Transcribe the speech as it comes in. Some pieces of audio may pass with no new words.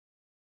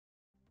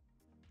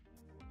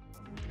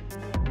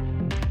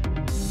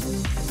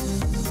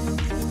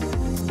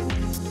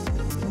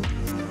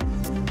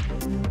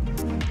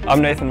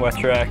I'm Nathan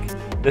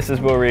Wetrak, this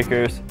is Will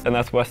Reekers, and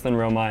that's Weston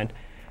Romine,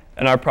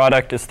 and our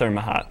product is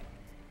Therma Hot.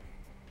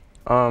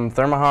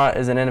 Therma Hot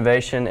is an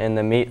innovation in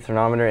the meat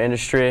thermometer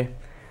industry.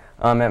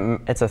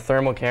 It's a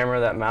thermal camera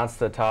that mounts to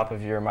the top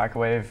of your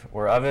microwave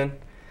or oven,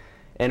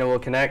 and it will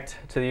connect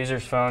to the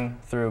user's phone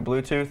through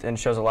Bluetooth and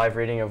shows a live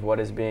reading of what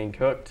is being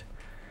cooked.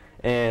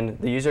 And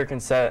the user can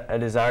set a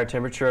desired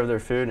temperature of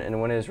their food,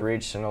 and when it is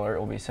reached, an alert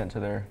will be sent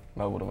to their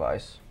mobile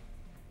device.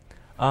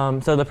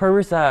 So the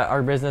purpose that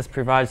our business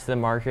provides to the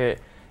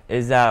market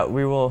is that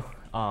we will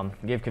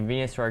give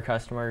convenience to our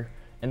customer.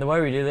 And the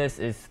way we do this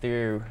is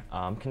through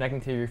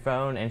connecting to your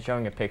phone and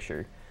showing a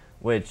picture,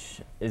 which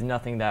is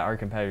nothing that our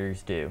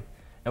competitors do.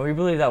 And we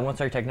believe that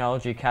once our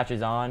technology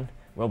catches on,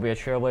 we'll be a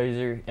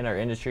trailblazer in our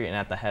industry and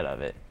at the head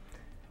of it.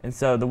 And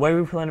so the way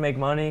we plan to make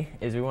money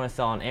is we want to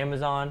sell on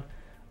Amazon,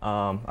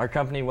 our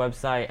company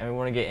website, and we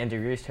want to get into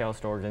retail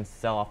stores and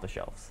sell off the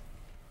shelves.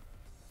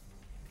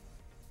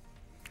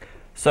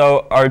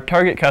 So our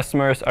target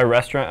customers are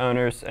restaurant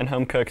owners and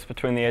home cooks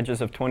between the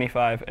ages of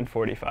 25 and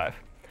 45.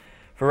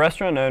 For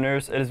restaurant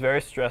owners, it is very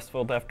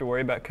stressful to have to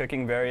worry about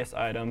cooking various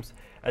items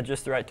at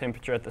just the right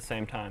temperature at the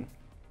same time.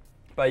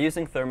 By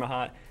using Therma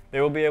Hot,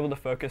 they will be able to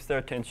focus their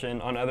attention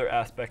on other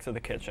aspects of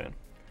the kitchen.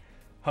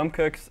 Home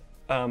cooks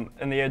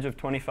in the age of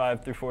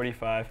 25 through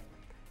 45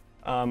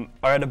 are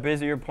at a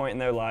busier point in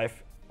their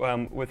life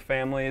with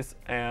families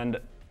and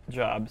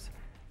jobs.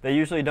 They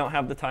usually don't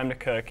have the time to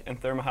cook,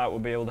 and Therma Hot will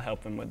be able to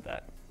help them with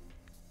that.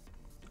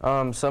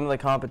 Some of the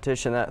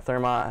competition that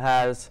Therma Hot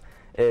has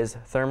is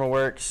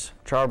ThermaWorks,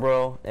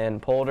 Charbroil,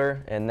 and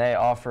Polder, and they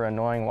offer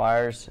annoying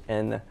wires,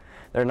 and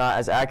they're not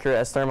as accurate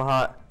as Therma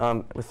Hot.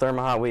 With Therma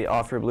Hot, we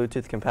offer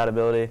Bluetooth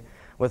compatibility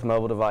with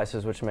mobile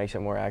devices, which makes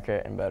it more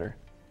accurate and better.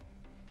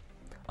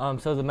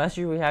 So the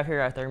message we have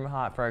here at Therma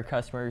Hot for our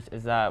customers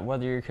is that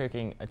whether you're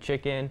cooking a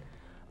chicken,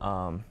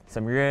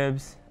 some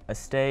ribs, a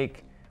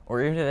steak, or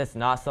even if it's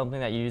not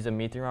something that you use a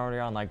meat thermometer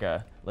on, like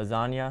a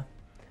lasagna,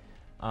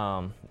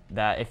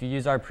 that if you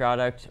use our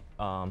product,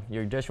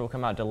 your dish will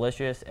come out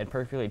delicious and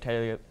perfectly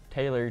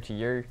tailored to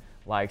your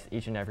likes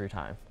each and every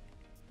time.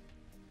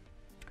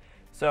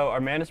 So our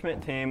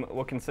management team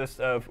will consist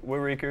of Will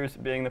Reekers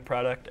being the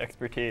product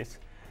expertise,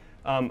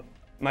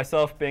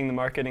 myself being the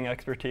marketing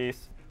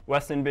expertise,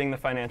 Weston being the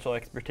financial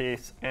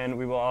expertise, and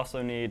we will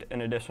also need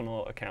an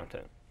additional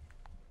accountant.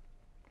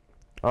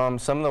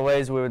 Some of the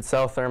ways we would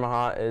sell Therma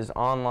Hot is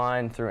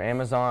online through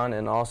Amazon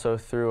and also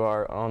through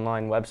our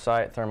online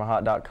website,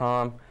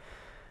 thermahot.com.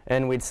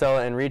 And we'd sell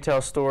it in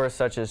retail stores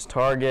such as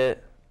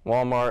Target,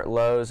 Walmart,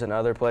 Lowe's, and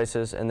other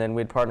places. And then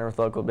we'd partner with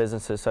local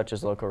businesses such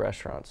as local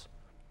restaurants.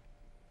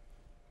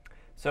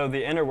 So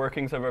the inner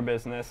workings of our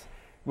business,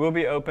 we'll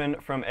be open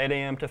from 8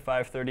 a.m. to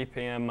 5:30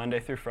 p.m. Monday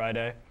through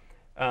Friday,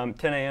 10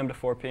 a.m. to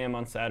 4 p.m.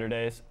 on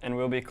Saturdays, and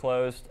we'll be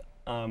closed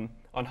on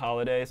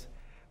holidays.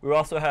 We will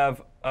also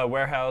have a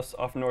warehouse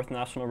off North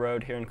National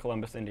Road here in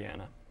Columbus,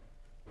 Indiana.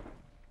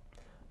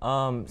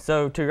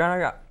 So to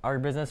run our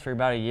business for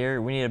about a year,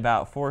 we need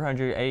about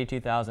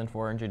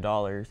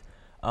 $482,400.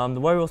 The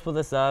way we'll split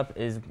this up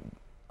is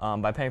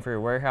by paying for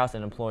your warehouse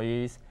and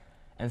employees.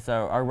 And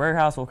so our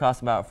warehouse will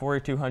cost about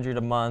 $4,200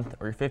 a month,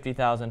 or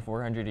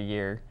 $50,400 a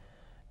year.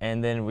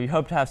 And then we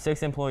hope to have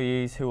 6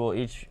 employees who will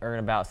each earn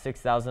about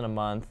 $6,000 a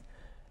month,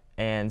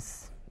 and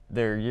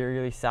their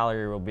yearly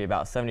salary will be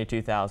about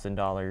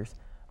 $72,000.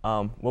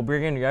 We'll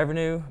bring in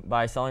revenue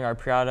by selling our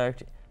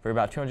product for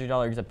about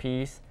 $200 a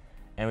piece,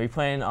 and we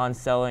plan on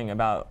selling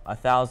about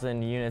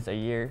 1,000 units a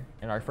year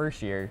in our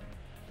first year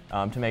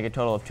to make a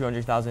total of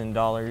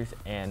 $200,000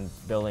 and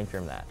building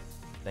from that.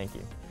 Thank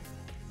you.